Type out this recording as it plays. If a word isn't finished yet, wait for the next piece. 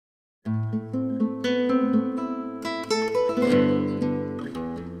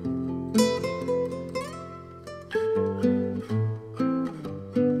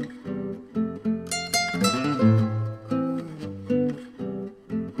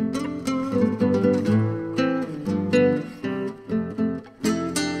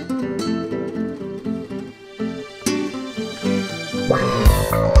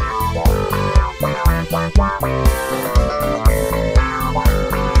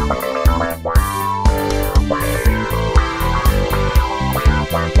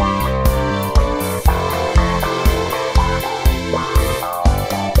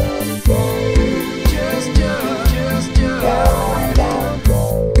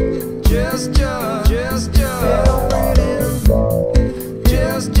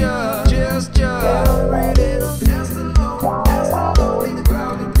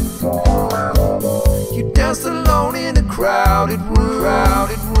Crowded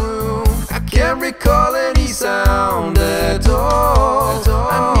room. I can't recall any sound at all.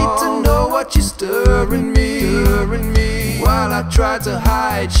 I need to know what you're stirring me. While I try to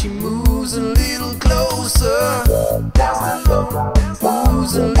hide, she moves a little closer.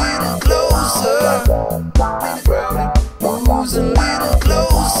 Moves a little closer. Moves a little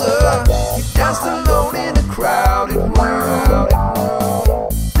closer. You danced alone in a crowded room.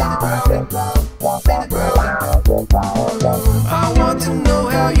 I want to know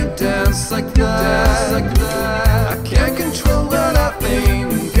how you dance like that. I can't control what I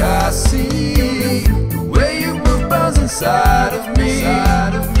think I see. The way you move burns inside of me.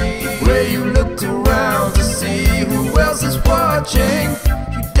 The way you looked around to see who else is watching.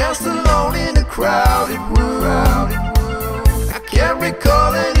 You danced alone in a crowded room. I can't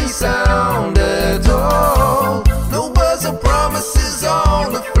recall any sound at all. No words or promises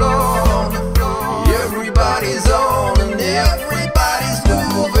on the floor. Everybody's on and everybody's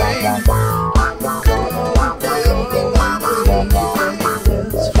moving.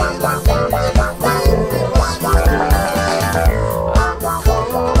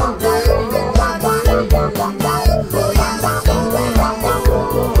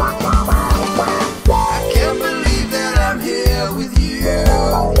 I can't believe that I'm here with you.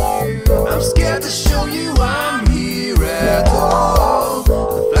 I'm scared to show you I'm here at all.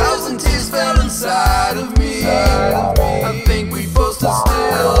 1,000 tears fell inside of me. I think we both stood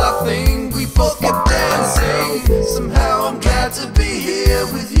still. I think we both kept dancing. Somehow I'm glad to be here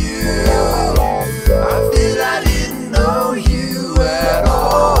with you. I feel I didn't know you at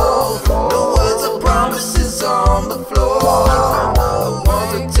all. No words or promises on the floor. I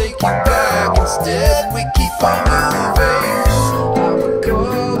want to take you back. Instead we keep on moving. I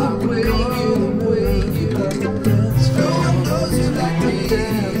recall the way you dance. No one knows you like me.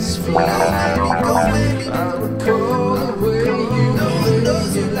 Dance floor. I recall the way you no one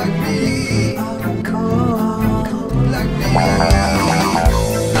knows you like me. I recall like me.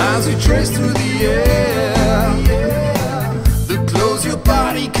 As we trace through the air, the clothes your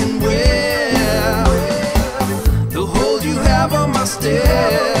body can wear, the hold you have on my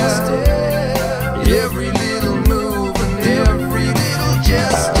stare. Every little move and every little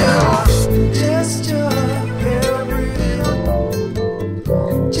gesture. Every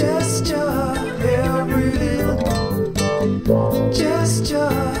little gesture. Every little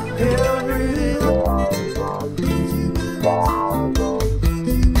gesture. Every little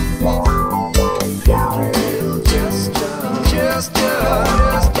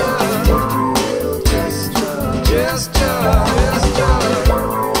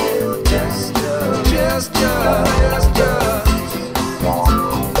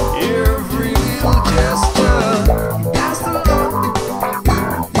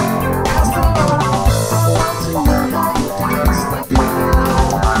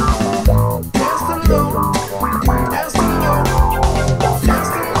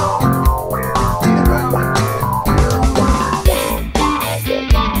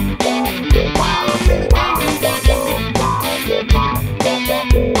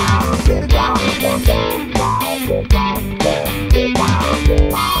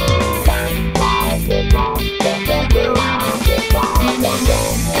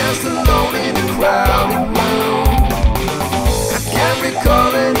Danced alone in a crowded room. I can't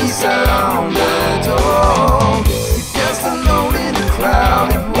recall any sound at all. You danced alone in a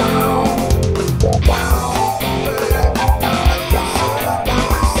crowded room.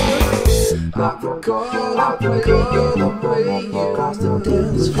 I recall the way you crossed the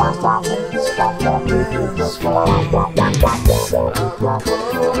dance floor.